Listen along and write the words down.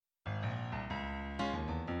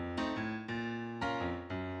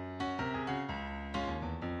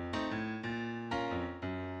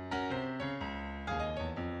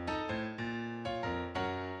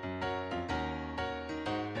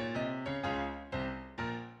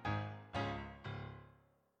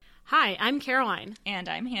Hi, I'm Caroline. And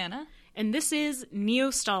I'm Hannah. And this is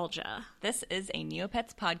Neostalgia. This is a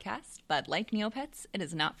Neopets podcast, but like Neopets, it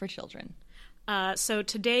is not for children. So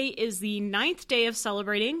today is the 9th day of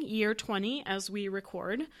celebrating year 20 as we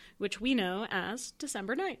record, which we know as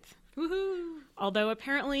December 9th. Woohoo! Although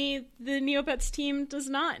apparently the Neopets team does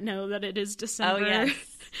not know that it is December. Oh,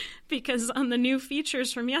 yes. Because on the new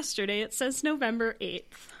features from yesterday, it says November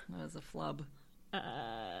 8th. That was a flub.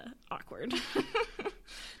 Awkward.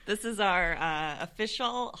 This is our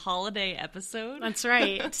official holiday episode. That's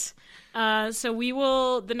right. So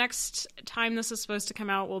the next time this is supposed to come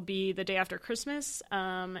out will be the day after Christmas.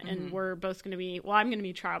 And we're both going to be, I'm going to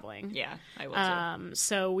be traveling. Yeah, I will too.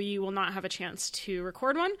 So we will not have a chance to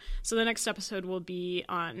record one. So the next episode will be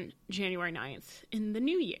on January 9th in the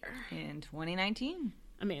new year. In 2019.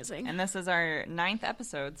 Amazing. And this is our 9th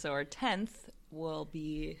episode, so our 10th will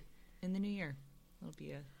be in the new year. It'll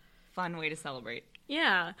be a fun way to celebrate.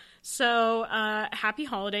 Yeah. So happy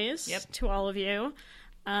holidays to all of you.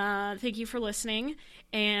 Thank you for listening.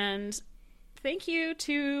 And thank you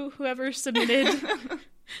to whoever submitted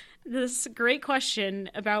this great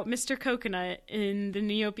question about Mr. Coconut in the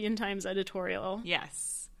Neopian Times editorial.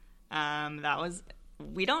 Yes.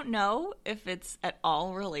 We don't know if it's at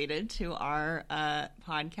all related to our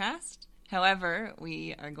podcast. However,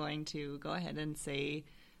 we are going to go ahead and say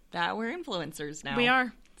that we're influencers now. We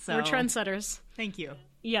are. So, we're trendsetters. Thank you.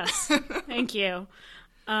 Yes. Thank you.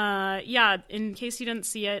 In case you didn't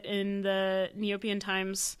see it in the Neopian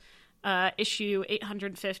Times issue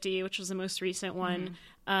 850, which was the most recent one,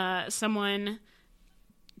 someone...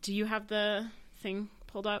 Do you have the thing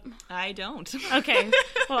pulled up? I don't. Okay.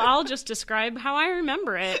 Well, I'll just describe how I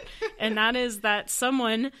remember it. And that is that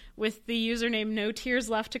someone with the username No Tears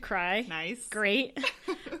Left to Cry. Nice. Great.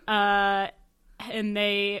 And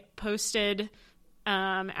they posted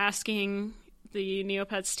asking the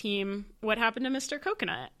Neopets team what happened to Mr.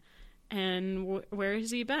 Coconut and where has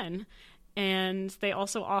he been. And they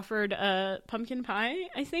also offered a pumpkin pie,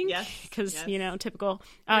 I think. Yes. Because, typical.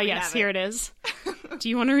 Yes, here it is. Do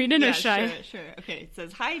you want to read it or should I? Sure. Okay, it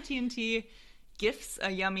says, "Hi, TNT. Gifts a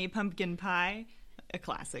yummy pumpkin pie." A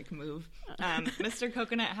classic move. Mr.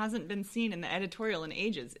 Coconut hasn't been seen in the editorial in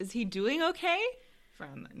ages. Is he doing okay?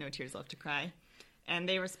 From No Tears Left to Cry. And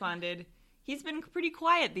they responded, "He's been pretty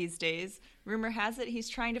quiet these days. Rumor has it he's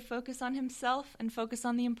trying to focus on himself and focus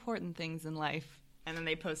on the important things in life." And then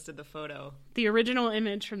they posted the photo. The original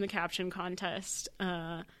image from the caption contest,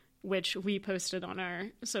 which we posted on our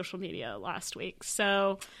social media last week.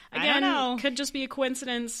 So, again, could just be a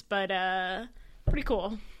coincidence, but pretty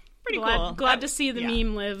cool. Glad to see the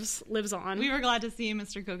meme lives on. We were glad to see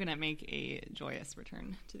Mr. Coconut make a joyous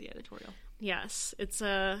return to the editorial. Yes, it's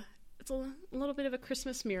a little bit of a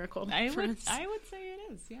Christmas miracle. I would say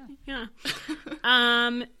it is, yeah. Yeah.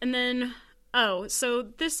 And then, so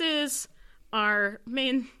this is our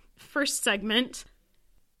main first segment.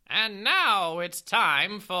 And now it's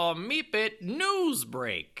time for Meep-It News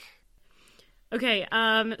Break. Okay,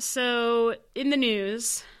 so in the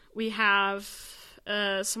news, we have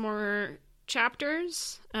some more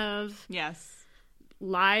chapters of... Yes.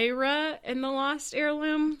 Lyra and the Lost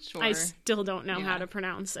Heirloom. Sure. I still don't know how to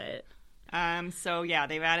pronounce it.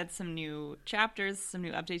 They've added some new chapters, some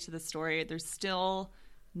new updates to the story. There's still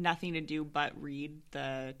nothing to do but read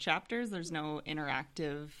the chapters. There's no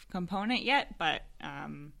interactive component yet, but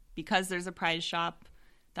because there's a prize shop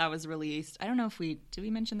that was released. I don't know if did we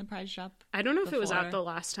mention the prize shop? I don't know if it was out the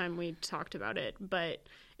last time we talked about it, but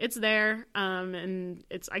it's there, and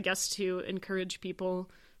it's, I guess, to encourage people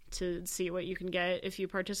to see what you can get if you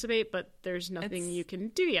participate, but there's nothing you can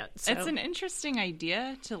do yet. So. It's an interesting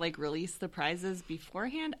idea to release the prizes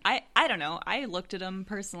beforehand. I don't know. I looked at them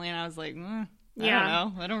personally and I was like, I don't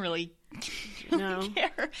know. I don't really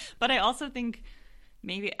care. But I also think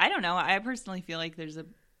maybe, I don't know. I personally feel like there's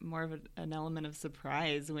more of an element of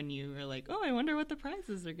surprise when you are like, I wonder what the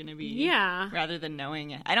prizes are going to be. Yeah. Rather than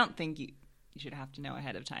knowing it. I don't think you should have to know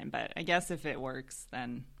ahead of time, but I guess if it works,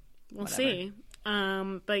 then we'll whatever. See.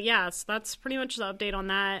 But yeah, so that's pretty much the update on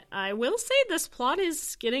that. I will say this plot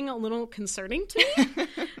is getting a little concerning to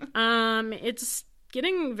me. It's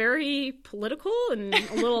getting very political and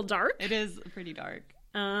a little dark. It is pretty dark.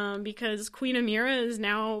 Because Queen Amira is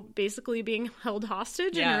now basically being held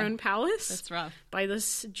hostage in her own palace. That's rough. By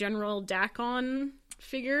this General Dakon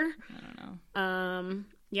figure. I don't know.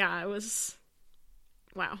 Yeah, it was...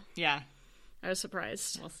 Wow. Yeah. I was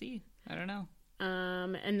surprised. We'll see. I don't know.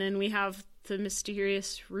 And then we have the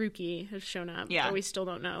mysterious Rookie has shown up. Yeah. But we still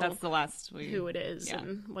don't know That's the last who it is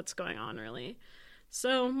and what's going on, really.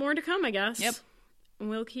 So, more to come, I guess. Yep.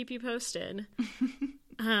 We'll keep you posted.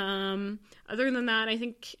 Other than that, I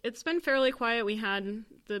think it's been fairly quiet. We had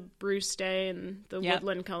the Bruce Day and the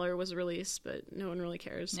Woodland color was released, but no one really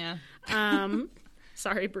cares. Yeah.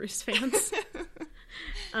 Sorry, Bruce fans.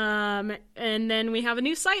 And then we have a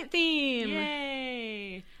new site theme.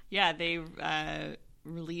 Yay! Yeah, they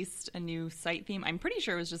released a new site theme. I'm pretty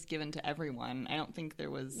sure it was just given to everyone. I don't think there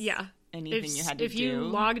was anything you had to do. If you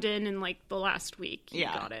logged in like the last week, you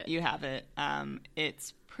got it. You have it.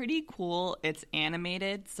 It's pretty cool. It's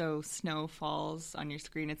animated, so snow falls on your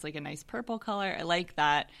screen. It's like a nice purple color. I like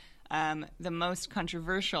that. The most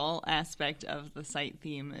controversial aspect of the site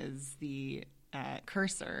theme is the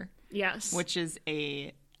cursor. Yes. Which is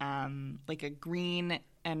a like a green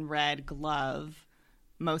and red glove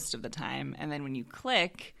most of the time. And then when you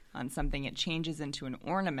click on something, it changes into an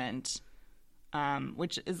ornament,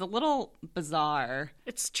 which is a little bizarre.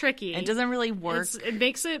 It's tricky. It doesn't really work. It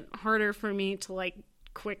makes it harder for me to like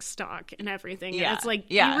quick stock and everything. Yeah. And it's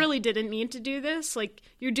like, you really didn't need to do this. Like,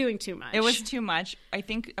 you're doing too much. It was too much. I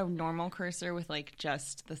think a normal cursor with like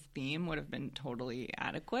just the theme would have been totally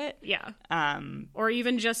adequate. Yeah. Or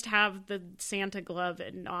even just have the Santa glove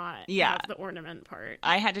and not have the ornament part.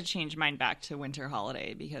 I had to change mine back to winter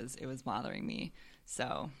holiday because it was bothering me.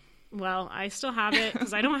 So... Well, I still have it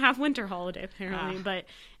because I don't have winter holiday apparently, but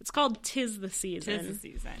it's called 'Tis the Season. 'Tis the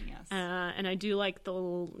Season, yes. And I do like the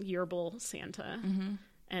little Yerbil Santa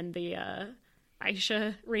and the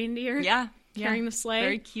Aisha reindeer carrying the sleigh.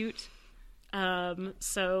 Very cute.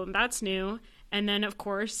 So that's new. And then, of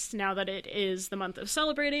course, now that it is the month of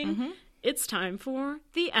celebrating, it's time for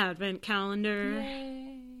the Advent Calendar. Yay.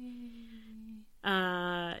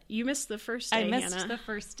 You missed the first day, I missed Hannah. the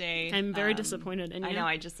first day. I'm very disappointed in you. I know,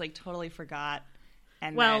 I just like totally forgot.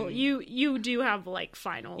 And well, then, you do have like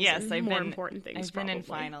finals and I've more been, important things. I've been in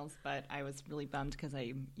finals, but I was really bummed because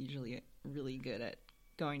I'm usually really good at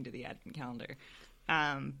going to the Advent Calendar.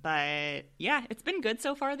 But yeah, it's been good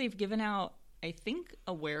so far. They've given out, I think,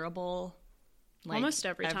 a wearable like, almost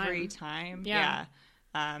every time. Yeah.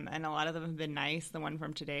 And a lot of them have been nice. The one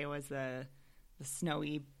from today was the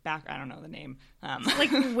snowy I don't know the name. Like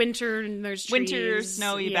winter and there's trees. Winter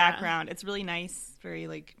snowy background. It's really nice, very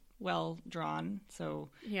like well drawn. So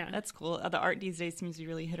that's cool. The art these days seems to be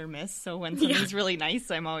really hit or miss. So when something's really nice,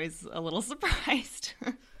 I'm always a little surprised.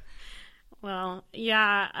 Well,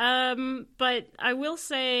 yeah. But I will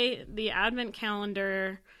say the Advent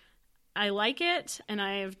Calendar, I like it and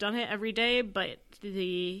I've done it every day, but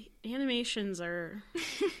the animations are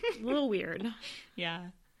a little weird. Yeah.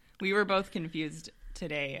 We were both confused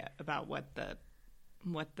today about what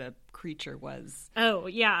the creature was. Oh,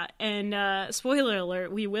 yeah. And spoiler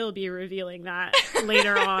alert, we will be revealing that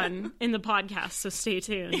later on in the podcast, so stay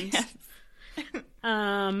tuned. Yes.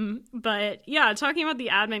 But yeah, talking about the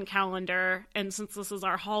Advent Calendar, and since this is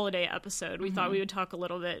our holiday episode, we thought we would talk a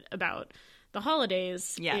little bit about the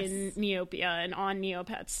holidays in Neopia and on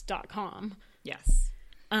neopets.com. Yes.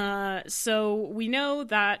 So we know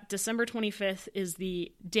that December 25th is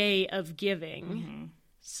the Day of Giving.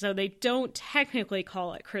 So they don't technically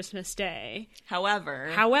call it Christmas Day.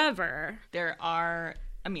 However, there are,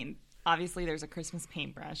 obviously there's a Christmas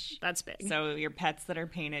paintbrush. That's big. So your pets that are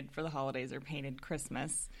painted for the holidays are painted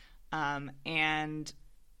Christmas. And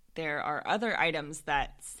there are other items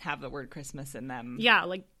that have the word Christmas in them. Yeah,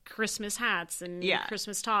 like Christmas hats and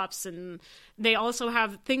Christmas tops, and they also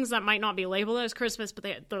have things that might not be labeled as Christmas, but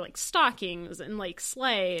they're like stockings and like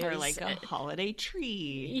sleighs or like a holiday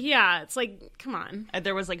tree. Yeah, it's like, come on.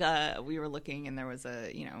 There was like we were looking and there was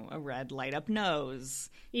a red light up nose.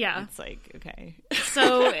 Yeah, it's like, okay.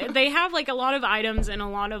 So they have like a lot of items, and a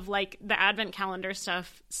lot of like the Advent Calendar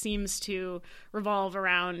stuff seems to revolve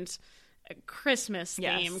around a Christmas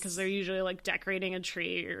theme, because they're usually like decorating a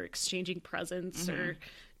tree or exchanging presents or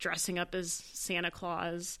dressing up as Santa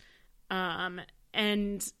Claus,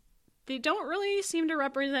 and they don't really seem to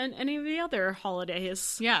represent any of the other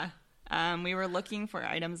holidays. We were looking for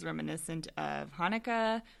items reminiscent of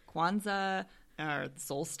Hanukkah, Kwanzaa, or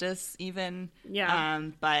solstice even,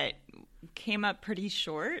 but came up pretty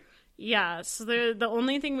short. Yeah, so the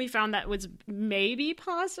only thing we found that was maybe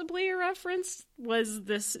possibly a reference was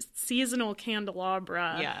this seasonal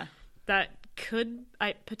candelabra that could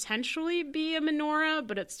potentially be a menorah,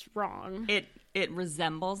 but it's wrong. It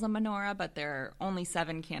resembles a menorah, but there are only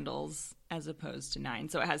 7 candles as opposed to 9.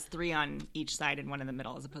 So it has 3 on each side and 1 in the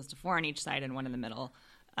middle, as opposed to 4 on each side and 1 in the middle.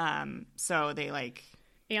 So they like...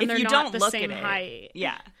 And they're not the same height.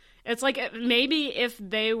 Yeah. It's like maybe if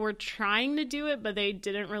they were trying to do it, but they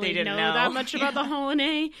didn't really know that much about the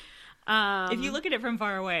holiday. If you look at it from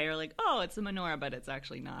far away, you're like, oh, it's a menorah, but it's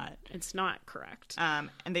actually not. It's not correct. And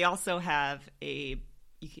they also have a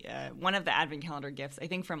one of the advent calendar gifts, I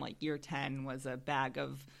think from like year 10, was a bag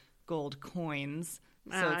of gold coins.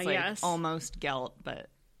 So it's like almost Gelt, but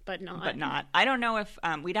not. I don't know if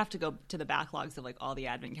we'd have to go to the backlogs of like all the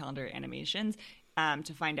advent calendar animations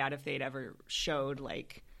to find out if they'd ever showed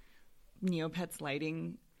like Neopets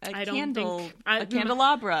lighting a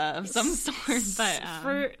candelabra of some sort.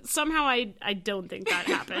 But somehow I don't think that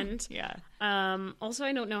happened. Yeah. Also,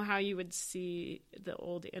 I don't know how you would see the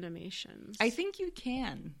old animations. I think you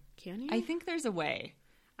can. Can you? I think there's a way.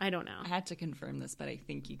 I don't know. I had to confirm this, but I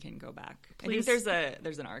think you can go back. Please. I think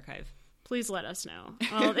there's an archive. Please let us know.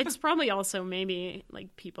 Well, it's probably also maybe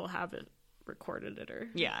like people have it recorded it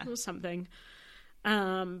or something.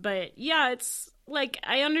 But yeah, it's like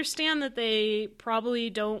I understand that they probably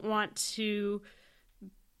don't want to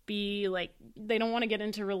be like they don't want to get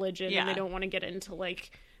into religion and they don't want to get into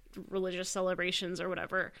like religious celebrations or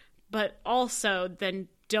whatever. But also then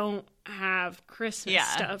don't have Christmas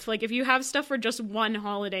stuff. Like if you have stuff for just one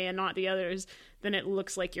holiday and not the others, then it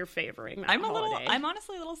looks like you're favoring that holiday. I'm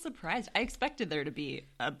honestly a little surprised. I expected there to be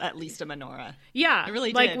at least a menorah. Yeah, I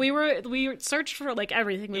really did. Like we searched for like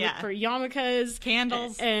everything. We looked for yarmulkes,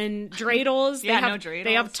 candles, and dreidels. No dreidels.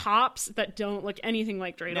 They have tops that don't look anything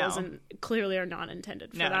like dreidels and clearly are not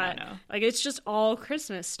intended for that. No. Like it's just all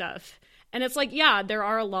Christmas stuff. And it's like, there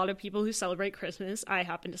are a lot of people who celebrate Christmas. I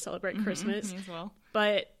happen to celebrate Christmas. Me as well.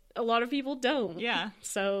 But a lot of people don't. Yeah.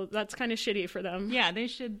 So that's kind of shitty for them. Yeah, they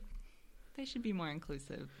should be more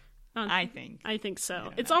inclusive. I think. I think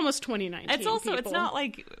so. It's almost 2019. It's also, it's not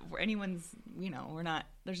like anyone's, we're not,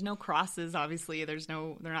 there's no crosses, obviously. They're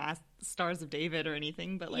not Stars of David or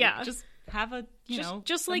anything, but just have a,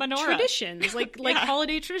 just a like menorah. Traditions, like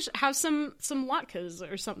holiday traditions, have some latkes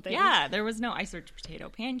or something. Yeah, I searched potato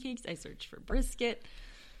pancakes, I searched for brisket,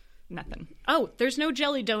 nothing. Oh, there's no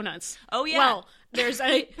jelly donuts. Oh, yeah. Well, there's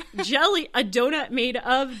a donut made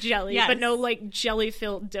of jelly, but no like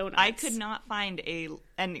jelly-filled donuts. I could not find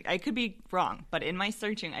and I could be wrong, but in my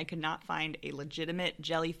searching, I could not find a legitimate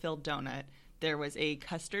jelly-filled donut. There was a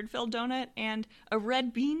custard-filled donut and a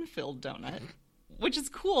red bean-filled donut, which is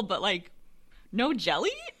cool, but like, no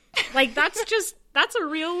jelly? Like, that's a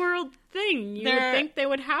real-world thing. You would think they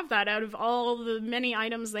would have that out of all the many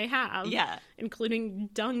items they have. Yeah. Including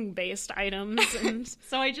dung-based items. And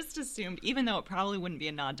so I just assumed, even though it probably wouldn't be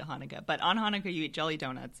a nod to Hanukkah, but on Hanukkah you eat jelly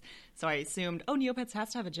donuts. So I assumed, Neopets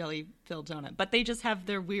has to have a jelly-filled donut. But they just have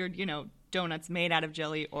their weird, donuts made out of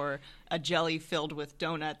jelly or a jelly filled with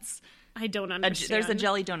donuts. I don't understand. There's a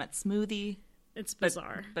jelly donut smoothie. It's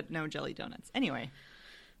bizarre. But no jelly donuts. Anyway.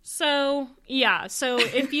 So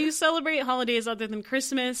if you celebrate holidays other than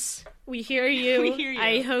Christmas, we hear you. We hear you.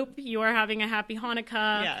 I hope you are having a happy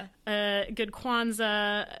Hanukkah, good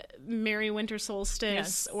Kwanzaa, Merry Winter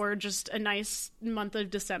Solstice, or just a nice month of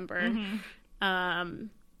December. Mm-hmm.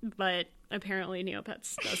 But apparently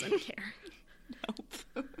Neopets doesn't care.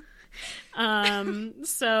 Nope.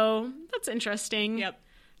 So that's interesting. Yep.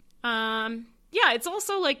 Yeah, it's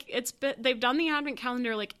also like they've done the advent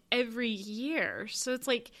calendar like every year, so it's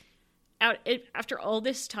like after all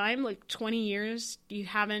this time, like 20 years, you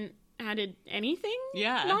haven't added anything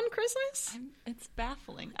non-Christmas. It's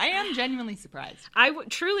baffling. I am genuinely surprised.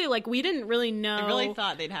 Truly like we didn't really know. I really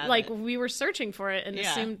thought they'd have like we were searching for it and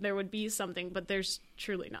assumed there would be something, but there's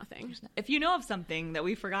truly nothing. If you know of something that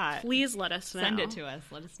we forgot, please let us know. Send it to us.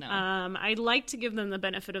 Let us know. I'd like to give them the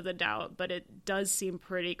benefit of the doubt, but it does seem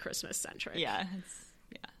pretty Christmas centric. Yeah,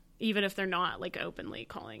 even if they're not like openly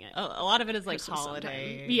calling it. A lot of it is like Christmas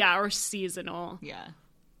holiday, sometime. Yeah, or seasonal. Yeah.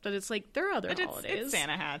 But it's like there are other holidays. It's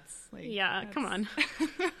Santa hats. Like, come on.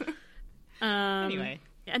 Anyway,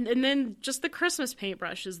 and then just the Christmas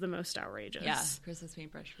paintbrush is the most outrageous. Yeah, Christmas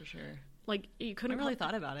paintbrush for sure. Like you couldn't really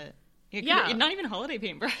thought about it. Yeah, not even holiday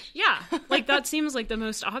paintbrush. Yeah, like that seems like the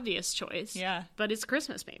most obvious choice. Yeah, but it's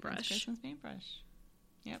Christmas paintbrush. It's Christmas paintbrush.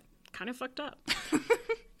 Yep. Kind of fucked up.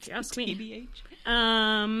 Ask me.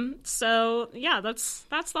 TBH. So yeah, that's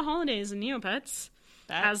the holidays in Neopets.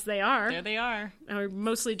 As they are. There they are. Or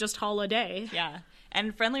mostly just holiday. Yeah.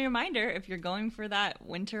 And friendly reminder, if you're going for that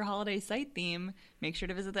winter holiday site theme, make sure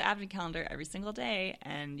to visit the advent calendar every single day,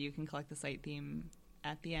 and you can collect the site theme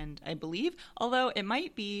at the end, I believe. Although it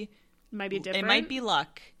might be different. It might be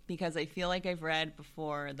luck, because I feel like I've read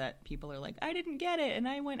before that people are like, I didn't get it, and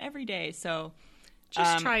I went every day. So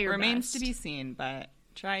just try your remains best. To be seen, but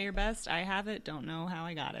try your best. I have it. Don't know how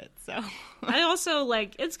I got it. So I also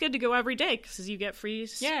it's good to go every day because you get free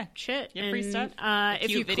shit. Get free stuff.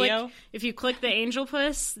 If you click the Angel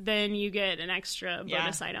Puss, then you get an extra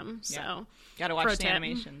bonus item. So gotta watch the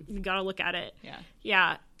animation. You gotta look at it.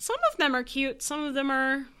 Yeah. Some of them are cute. Some of them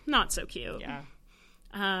are not so cute.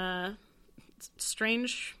 Yeah.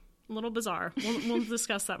 strange, a little bizarre. We'll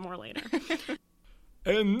discuss that more later.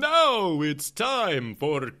 And now it's time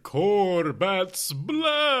for Corbat's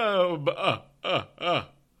Blab.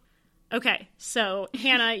 Okay, so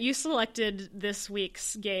Hannah, you selected this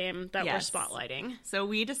week's game that we're spotlighting. So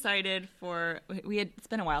we decided it's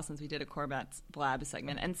been a while since we did a Corbat's Blab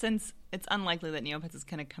segment, and since it's unlikely that Neopets is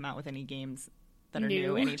going to come out with any games that are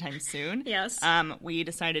new anytime soon, yes, we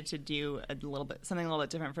decided to do something a little bit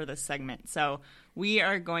different for this segment. So we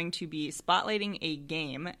are going to be spotlighting a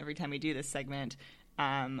game every time we do this segment,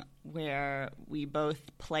 where we both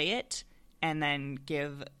play it and then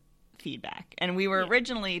give feedback. And we were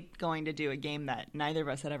originally going to do a game that neither of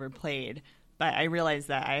us had ever played, but I realized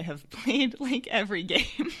that I have played like every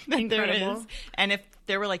game that there is. And if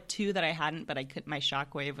there were like two that I hadn't, but my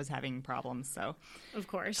Shockwave was having problems, so of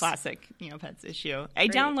course, classic Neopets issue. I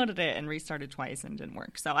downloaded it and restarted twice and didn't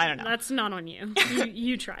work, so I don't know. That's not on you.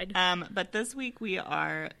 You tried. But this week we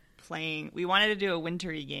are playing. We wanted to do a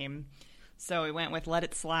wintry game, so we went with Let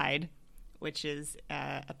It Slide, which is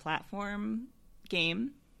a platform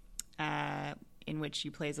game in which you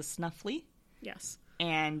play as a Snuffly. Yes.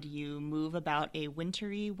 And you move about a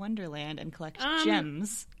wintry wonderland and collect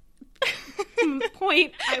gems.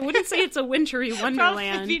 Point. I wouldn't say it's a wintry wonderland.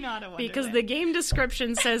 Probably not a wonderland. Because the game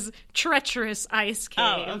description says treacherous ice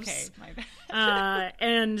caves. Oh, okay. My bad.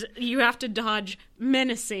 And you have to dodge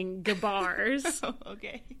menacing gabars. Oh,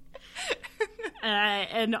 okay.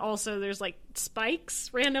 And also there's like spikes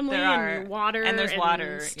randomly and water. And there's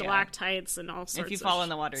water. Stalactites and all sorts of If you fall in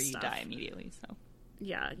the water, stuff. you die immediately. So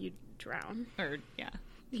yeah, you drown. Or, yeah.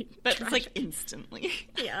 But it's like instantly.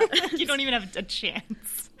 Yeah. You don't even have a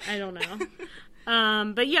chance. I don't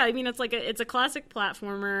know. But yeah, I mean, it's a classic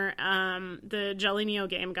platformer. The Jelly Neo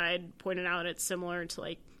Game Guide pointed out it's similar to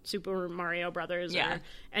like Super Mario Brothers or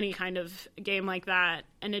any kind of game like that.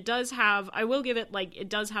 And it does have, I will give it, it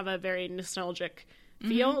does have a very nostalgic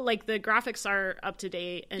feel. Mm-hmm. Like, the graphics are up to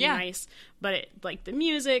date and nice, but the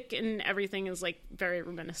music and everything is very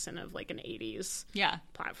reminiscent of an 80s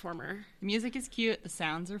platformer. The music is cute. The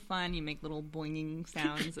sounds are fun. You make little boinging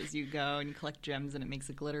sounds as you go, and you collect gems, and it makes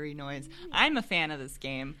a glittery noise. I'm a fan of this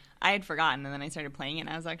game. I had forgotten, and then I started playing it, and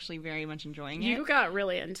I was actually very much enjoying it. You got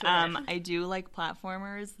really into it. I do like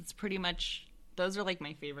platformers. It's pretty much, those are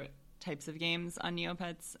my favorite types of games on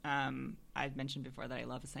Neopets. I've mentioned before that I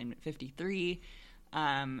love Assignment 53.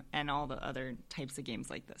 And all the other types of games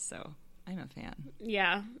like this, so I'm a fan.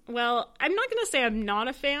 Yeah. Well, I'm not going to say I'm not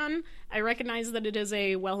a fan. I recognize that it is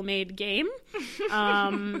a well-made game,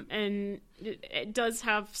 and it does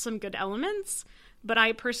have some good elements, but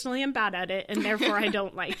I personally am bad at it, and therefore I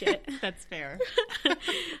don't like it. That's fair.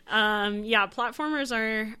 Platformers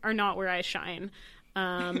are not where I shine.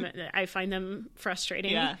 I find them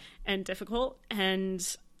frustrating and difficult,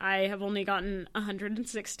 and I have only gotten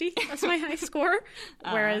 160 as my high score,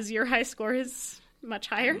 whereas your high score is much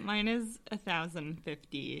higher. Mine is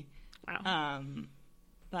 1,050. Wow.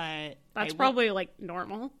 But that's probably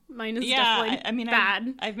normal. Mine is definitely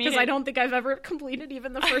bad because I don't think I've ever completed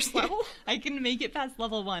even the first level. I can make it past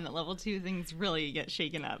level 1. At level 2, things really get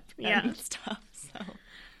shaken up and stuff.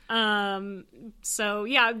 So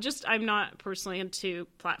I'm not personally into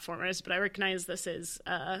platformers, but I recognize this is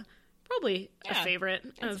probably a favorite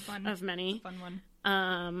of many. It's a fun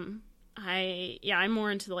one. I'm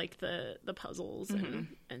more into the puzzles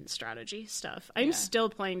and strategy stuff. I'm still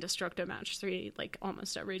playing Destructo Match 3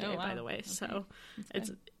 almost every day, by the way. Okay. So it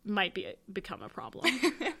might become a problem.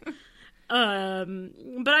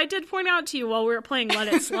 But I did point out to you while we were playing Let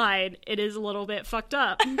It Slide, it is a little bit fucked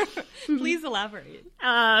up. Please elaborate.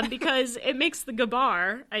 Because it makes the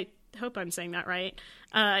Gabar, I hope I'm saying that right,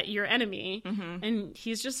 your enemy, and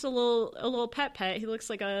he's just a little pet. He looks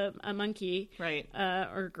like a monkey, right,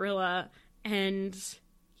 or gorilla, and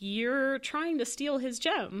you're trying to steal his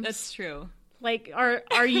gems. That's true.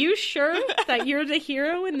 Are you sure that you're the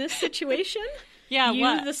hero in this situation? Yeah,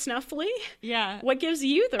 you the Snuffly? Yeah. What gives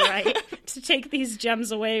you the right to take these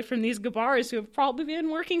gems away from these Gabars who have probably been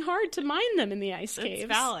working hard to mine them in the ice caves?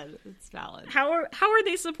 It's valid. How are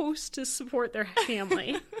they supposed to support their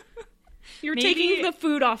family? You're taking the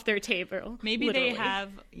food off their table. Maybe literally. They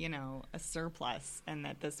have, a surplus, and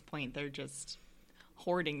at this point they're just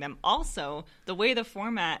hoarding them. Also, the way the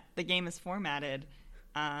game is formatted,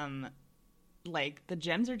 the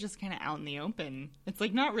gems are just kind of out in the open. It's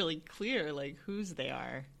not really clear whose they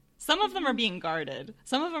are. Some of them are being guarded.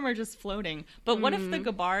 Some of them are just floating. But what if the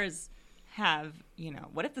Gabars have,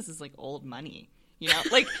 what if this is old money?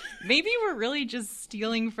 Maybe we're really just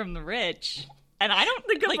stealing from the rich. And I don't.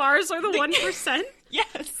 The Gabars are the 1%?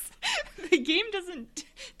 Yes. The game doesn't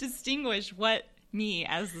distinguish what me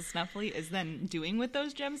as the Snuffly is then doing with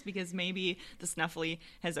those gems, because maybe the Snuffly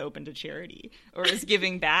has opened a charity or is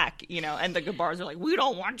giving back, and the Gabars are like, we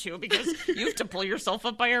don't want to because you have to pull yourself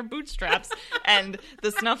up by your bootstraps. And the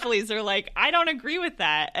Snufflies are like, I don't agree with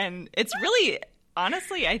that. And it's really,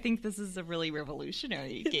 honestly, I think this is a really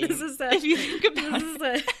revolutionary game. If you think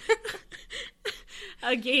about it.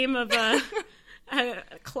 A game of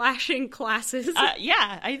clashing classes.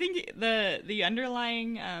 Yeah, I think the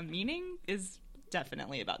underlying meaning is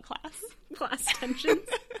definitely about class tensions.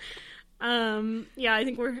 Yeah, I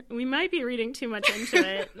think we might be reading too much into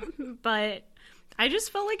it, but I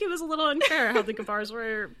just felt like it was a little unfair how the Gabars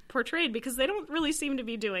were portrayed, because they don't really seem to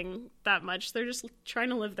be doing that much. They're just trying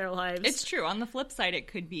to live their lives. It's true. On the flip side, it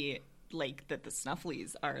could be like that the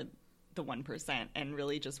Snufflies are the 1% and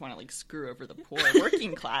really just want to screw over the poor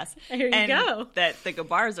working class. There you go. That the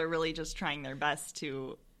Gabars are really just trying their best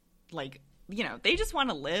to they just want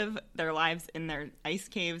to live their lives in their ice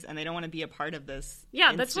caves, and they don't want to be a part of this.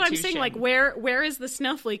 Yeah, that's what I'm saying. Where is the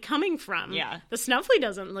Snuffly coming from? Yeah. The Snuffly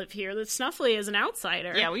doesn't live here. The Snuffly is an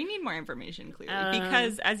outsider. Yeah, we need more information, clearly.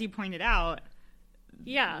 Because, as you pointed out,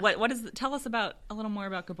 yeah. What is tell us a little more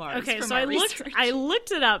about Gabars. Okay, so I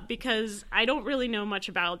looked it up because I don't really know much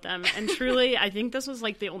about them, and truly, I think this was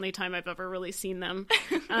the only time I've ever really seen them.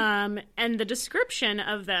 And the description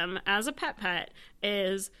of them as a pet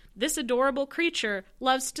is, this adorable creature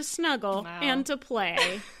loves to snuggle and to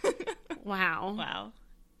play. Wow.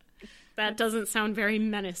 That doesn't sound very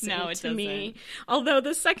menacing to me. Although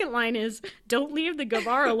the second line is, don't leave the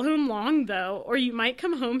Gabar alone long, though, or you might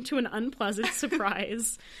come home to an unpleasant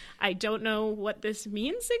surprise. I don't know what this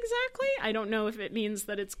means exactly. I don't know if it means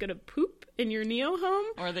that it's going to poop in your Neo home.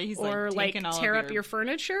 Or that he's taking all tear up your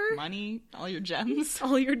furniture. Money, all your gems.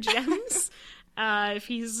 All your gems. If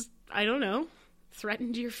he's, I don't know,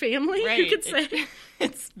 threatened your family, right. You could say.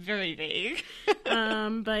 It's very vague.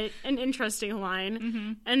 But an interesting line.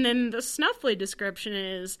 Mm-hmm. And then the Snuffly description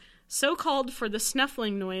is, so called for the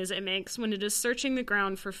snuffling noise it makes when it is searching the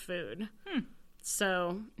ground for food.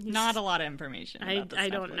 So not a lot of information about the Snuffly. I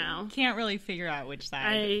don't know. Can't really figure out which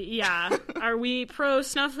side. Are we pro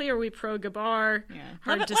Snuffly or are we pro Gabar? Yeah.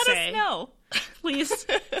 Hard to say. Let us know.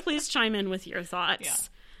 Please chime in with your thoughts.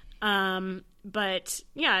 Yeah. But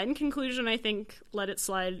yeah, in conclusion, I think Let It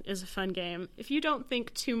Slide is a fun game if you don't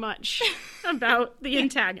think too much about the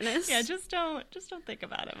antagonist. Yeah, just don't think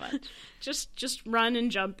about it much. just run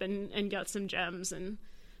and jump and get some gems and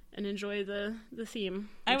enjoy the theme.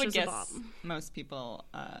 I would guess most people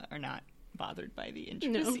are not bothered by the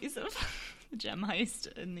intricacies of the gem heist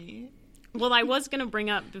in the. Well, I was going to bring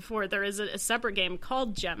up before, there is a separate game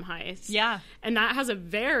called Gem Heist. Yeah. And that has a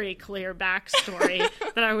very clear backstory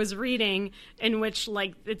that I was reading, in which,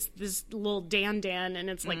 it's this little Dan, and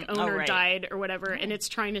it's owner died or whatever, and it's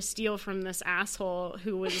trying to steal from this asshole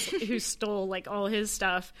who stole, all his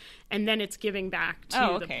stuff, and then it's giving back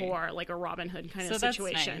to the poor, like a Robin Hood kind of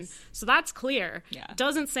situation. That's nice. So that's clear. Yeah.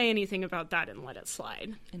 Doesn't say anything about that in Let It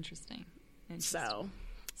Slide. Interesting. So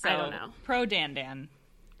I don't know. Pro Dan.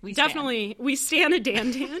 We stand a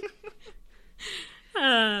Dan.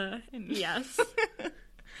 Yes.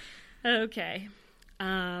 Okay.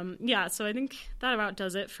 So I think that about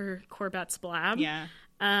does it for Corbett's Blab. Yeah.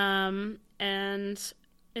 And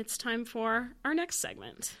it's time for our next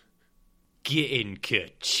segment. Getting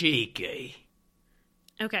cheeky.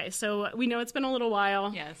 Okay, so we know it's been a little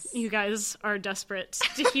while. Yes. You guys are desperate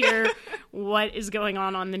to hear what is going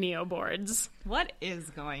on the Neo boards. What is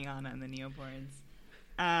going on the Neo boards?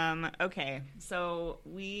 Okay, so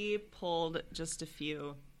we pulled just a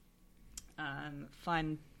few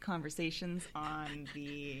fun conversations on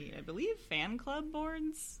the, I believe, fan club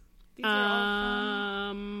boards. These are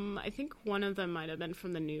all from... I think one of them might have been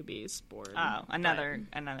from the newbies board. Oh, another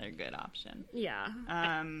good option. Yeah.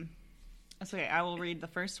 So okay, I will read the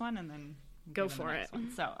first one and then go for it.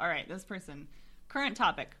 So, all right, this person. Current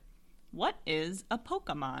topic. What is a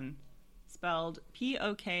Pokemon? Spelled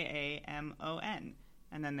Pokamon.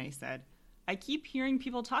 And then they said, I keep hearing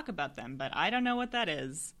people talk about them, but I don't know what that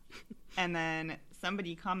is. And then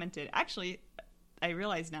somebody commented, actually, I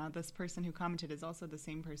realize now this person who commented is also the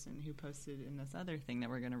same person who posted in this other thing that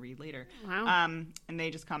we're going to read later. Wow. And they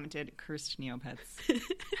just commented, cursed Neopets.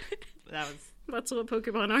 That's what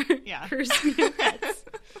Pokemon are. Yeah. Cursed Neopets.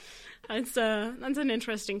 That's an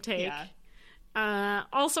interesting take. Yeah.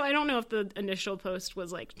 Also, I don't know if the initial post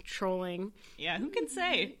was trolling. Yeah, who can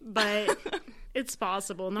say? But it's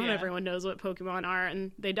possible. Not everyone knows what Pokemon are,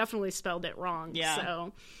 and they definitely spelled it wrong. Yeah.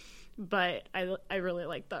 So, but I really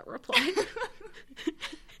like that reply.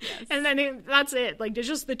 Yes. And then that's it. It's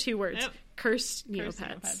just the two words. Yep. Cursed Neopets. Cursed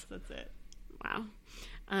Neopets, that's it. Wow.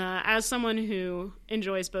 As someone who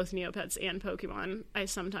enjoys both Neopets and Pokemon, I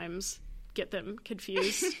sometimes get them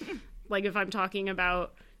confused. Like if I'm talking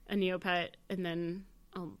about a Neopet and then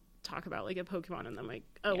I'll talk about like a Pokemon and then like,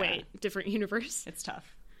 oh wait, different universe. It's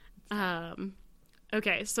tough.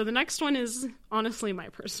 Okay, so the next one is honestly my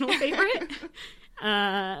personal favorite.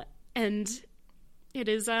 And it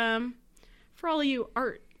is for all of you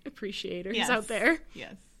art appreciators out there.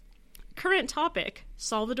 Yes. Current topic,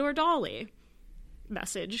 Salvador Dali.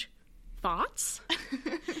 Message, thoughts?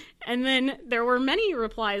 And then there were many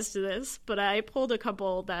replies to this, but I pulled a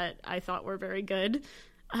couple that I thought were very good.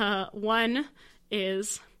 One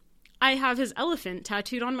is, I have his elephant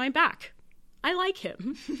tattooed on my back. I like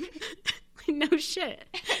him. No shit.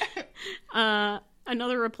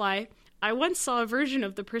 Another reply, I once saw a version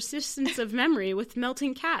of the persistence of memory with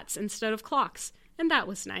melting cats instead of clocks, and that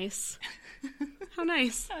was nice. How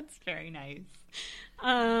nice. That's very nice.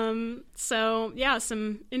 So yeah,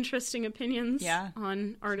 some interesting opinions Yeah.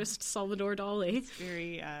 on artist Salvador Dali. It's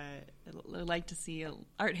very, I like to see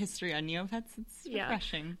art history on Neopets. It's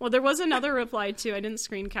refreshing. Well, there was another reply too. I didn't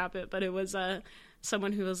screen cap it, but it was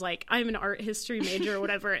someone who was like, I'm an art history major or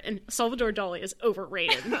whatever, and Salvador Dali is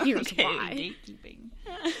overrated. Here's why.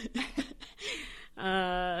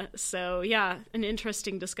 Gatekeeping. So yeah, an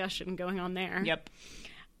interesting discussion going on there. Yep.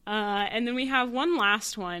 And then we have one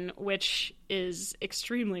last one, which is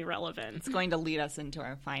extremely relevant. It's going to lead us into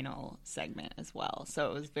our final segment as well.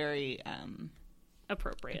 So it was very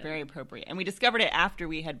appropriate. Very appropriate. And we discovered it after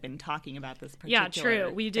we had been talking about this particular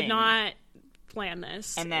true. We did thing. not plan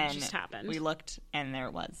this. And then it just happened. We looked, and there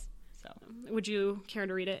it was. So, would you care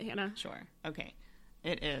to read it, Hannah? Sure. Okay.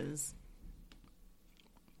 It is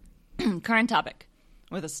current topic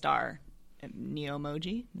with a star.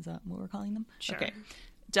 Neomoji? Is that what we're calling them? Sure. Okay.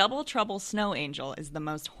 Double Trouble Snow Angel is the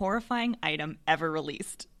most horrifying item ever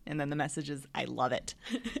released. And then the message is, I love it.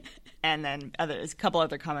 And then a couple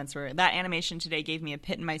other comments were, that animation today gave me a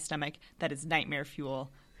pit in my stomach. That is nightmare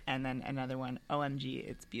fuel. And then another one, OMG,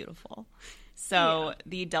 it's beautiful. So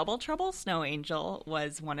the Double Trouble Snow Angel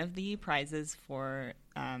was one of the prizes for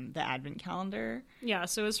the Advent calendar. Yeah,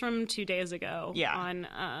 so it was from 2 days ago on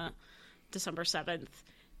December 7th.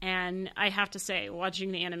 And I have to say,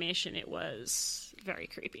 watching the animation, it was very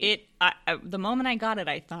creepy. The moment I got it,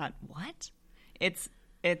 I thought, what? It's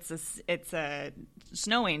a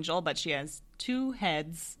snow angel, but she has two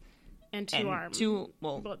heads and two arms.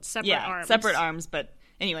 Separate arms. Separate arms, but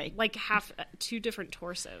anyway, like two different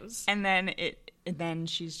torsos. And then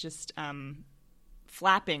she's just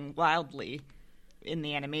flapping wildly in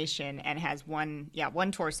the animation and has one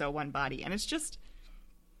torso, one body, and it's just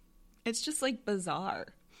like bizarre.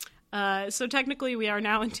 So technically, we are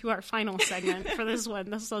now into our final segment for this one.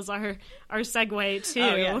 This was our segue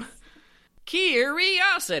to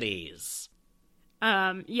Curiosities.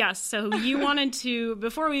 Yes. So you wanted to,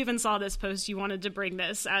 before we even saw this post, you wanted to bring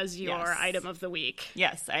this as your item of the week.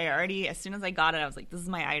 Yes, as soon as I got it, I was like, "This is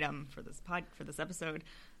my item for this episode."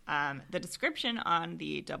 The description on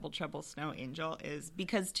the Double Trouble Snow Angel is,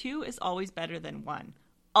 because 2 is always better than 1,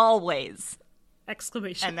 always!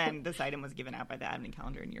 Exclamation. And then this item was given out by the Advent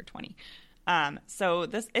calendar in year 20. So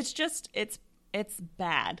it's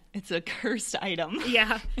bad. It's a cursed item.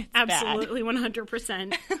 Yeah, absolutely,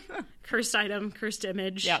 100%. Cursed item, cursed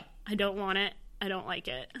image. Yep. I don't want it. I don't like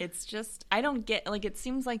it. It's just, I don't get, like, it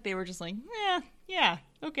seems like they were just like,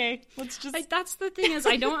 okay, let's just... Like, that's the thing is,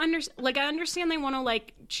 I don't understand, like, I understand they want to,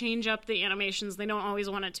 like, change up the animations. They don't always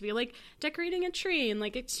want it to be, like, decorating a tree and,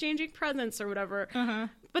 like, exchanging presents or whatever. Uh-huh.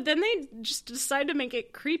 But then they just decide to make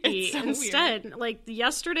it creepy instead. Weird. Like,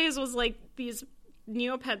 yesterday's was, like, these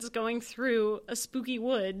Neopets going through a spooky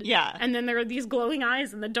wood. Yeah. And then there are these glowing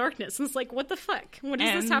eyes in the darkness. And it's like, what the fuck? What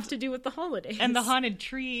does this have to do with the holidays? And the haunted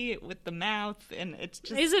tree with the mouth, and it's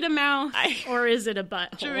just... Is it a mouth or is it a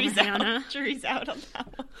butthole, Hannah? Jury's out on that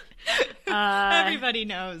one. Everybody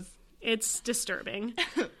knows. It's disturbing.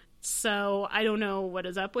 So I don't know what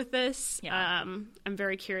is up with this. Yeah. I'm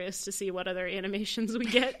very curious to see what other animations we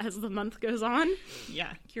get as the month goes on.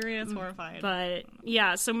 Yeah, curious, horrified. But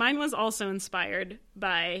yeah, so mine was also inspired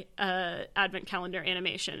by Advent calendar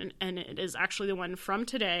animation, and it is actually the one from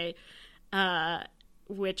today,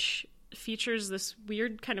 which features this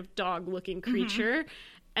weird kind of dog-looking creature. Mm-hmm.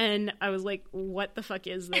 And I was like, what the fuck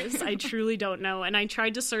is this? I truly don't know. And I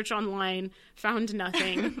tried to search online, found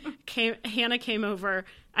nothing. Hannah came over.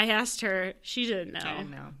 I asked her. She didn't know. I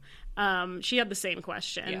didn't know. She had the same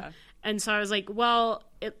question. Yeah. And so I was like, well,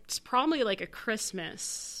 it's probably like a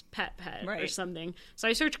Christmas pet or something. So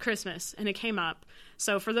I searched Christmas, and it came up.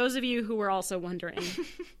 So for those of you who were also wondering,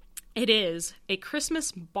 it is a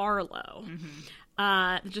Christmas Barlow. Mm-hmm.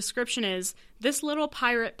 The description is, this little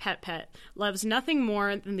pirate pet loves nothing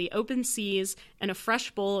more than the open seas and a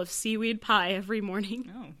fresh bowl of seaweed pie every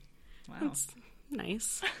morning. Oh, wow. That's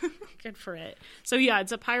nice. Good for it. So yeah,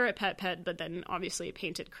 it's a pirate pet, but then obviously it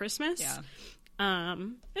painted Christmas. Yeah.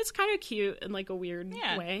 It's kind of cute in like a weird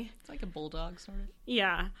way. It's like a bulldog sort of.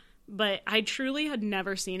 Yeah. But I truly had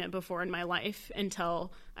never seen it before in my life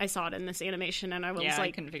until I saw it in this animation, and I was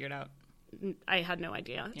I couldn't figure it out. I had no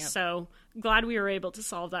idea. Yep. So glad we were able to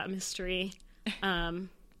solve that mystery.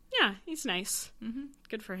 Yeah, he's nice. Mm-hmm.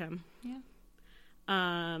 Good for him. Yeah.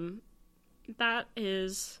 That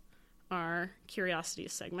is our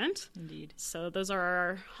curiosities segment. Indeed. So those are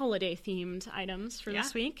our holiday themed items for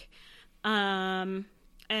this week. And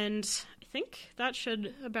I think that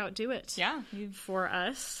should about do it. Yeah, you've for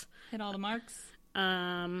us. hit all the marks.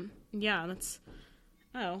 Yeah, that's.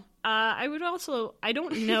 Oh, I would also. I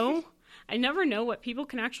don't know. I never know what people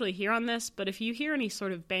can actually hear on this, but if you hear any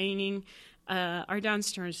sort of banging, our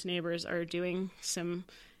downstairs neighbors are doing some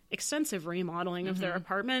extensive remodeling of their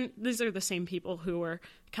apartment. These are the same people who were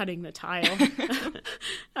cutting the tile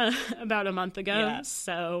about a month ago. Yeah.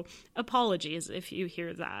 So apologies if you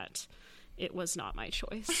hear that. It was not my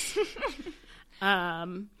choice.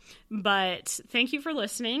 But thank you for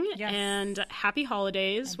listening, and happy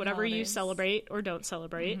holidays, whatever you celebrate or don't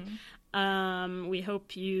celebrate. We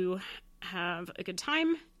hope you have a good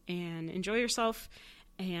time and enjoy yourself,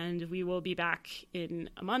 and we will be back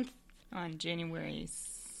in a month. On January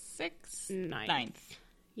 6th? 9th.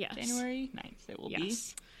 Yes. January 9th it will be.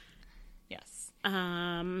 Yes.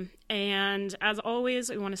 And as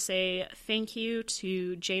always, we want to say thank you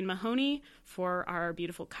to Jane Mahoney for our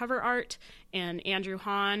beautiful cover art and Andrew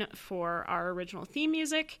Hahn for our original theme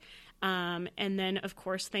music. And then, of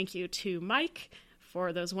course, thank you to Mike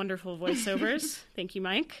for those wonderful voiceovers. Thank you,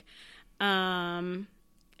 Mike. And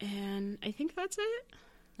I think that's it.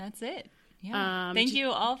 That's it. Yeah. Thank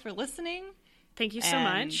you all for listening. Thank you so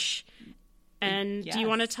much. And do you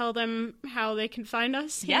want to tell them how they can find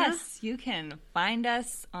us? Yes, you can find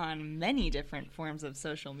us on many different forms of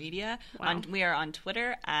social media. Wow. We are on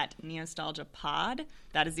Twitter at NeostalgiaPod.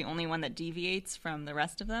 That is the only one that deviates from the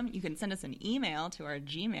rest of them. You can send us an email to our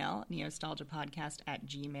Gmail,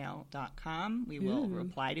 neostalgiapodcast@gmail.com. We will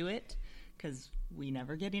reply to it because we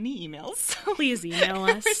never get any emails. So please email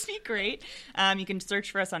us. That would be great. You can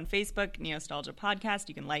search for us on Facebook, Neostalgia Podcast.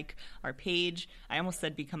 You can like our page. I almost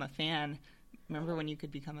said become a fan. Remember when you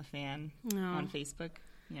could become a fan on Facebook?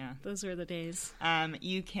 Yeah. Those were the days.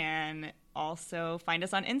 You can also find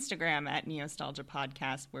us on Instagram at Neostalgia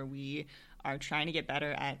Podcast, where we are trying to get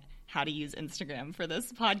better at how to use Instagram for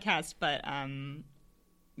this podcast. But,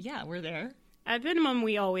 yeah, we're there. At minimum,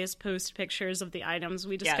 we always post pictures of the items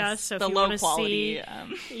we discuss. Yes, so if the you low want to quality.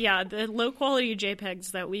 See, the low quality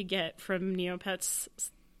JPEGs that we get from Neopets,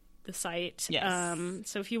 the site. Yes.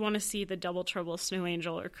 So if you want to see the Double Trouble Snow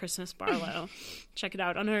Angel or Christmas Barlow, check it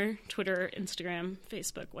out on our Twitter, Instagram,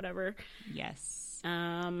 Facebook, whatever. Yes.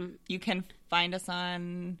 You can find us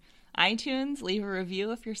on iTunes. Leave a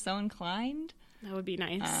review if you're so inclined. That would be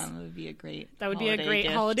nice. It would be a great That would be a great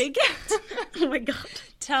holiday gift. Oh my god.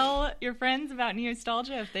 Tell your friends about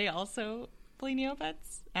Neostalgia if they also play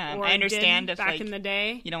Neopets. Or I understand if back in the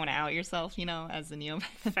day. you don't want to out yourself, as a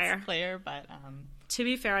Neopets player, but to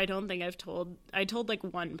be fair, I don't think I told like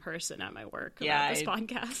one person at my work about this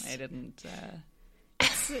podcast. I didn't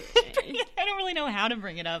I don't really know how to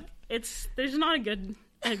bring it up. There's not a good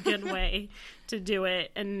way to do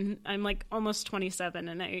it, and I'm like almost 27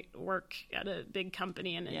 and I work at a big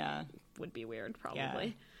company, and it would be weird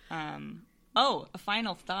probably. Yeah. A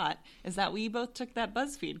final thought is that we both took that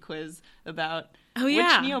BuzzFeed quiz about which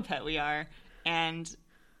Neopet we are, and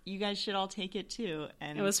you guys should all take it too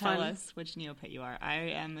and tell us which Neopet you are. I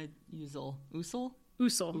am a Usul. Usul.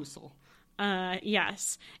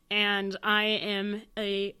 Yes, and I am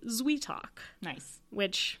a Zweetok. Nice.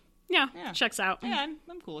 Which checks out. Yeah,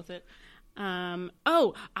 I'm cool with it. I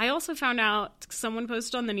also found out someone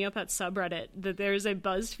posted on the Neopet subreddit that there's a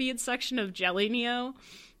BuzzFeed section of Jelly Neo.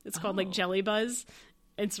 It's called like Jelly Buzz.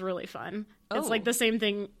 It's really fun. It's like the same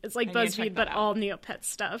thing. It's like BuzzFeed, but all Neopet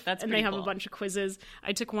stuff. And they have a bunch of quizzes.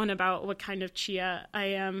 I took one about what kind of chia I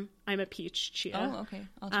am. I'm a peach chia. Oh, okay.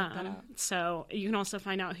 I'll check that out. So you can also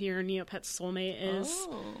find out who your Neopet soulmate is.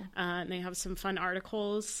 Oh. And they have some fun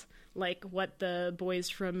articles, like what the boys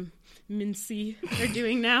from Mincy are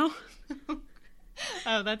doing now.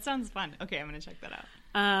 Oh, that sounds fun. Okay, I'm going to check that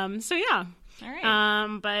out. So yeah. All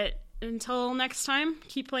right. But until next time,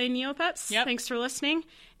 keep playing Neopets. Yep. Thanks for listening,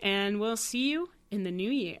 and we'll see you in the new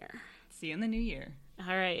year. See you in the new year.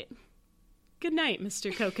 All right. Good night,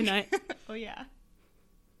 Mr. Coconut. Oh, yeah.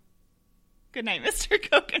 Good night, Mr.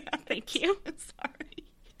 Coconut. Thank you. Sorry.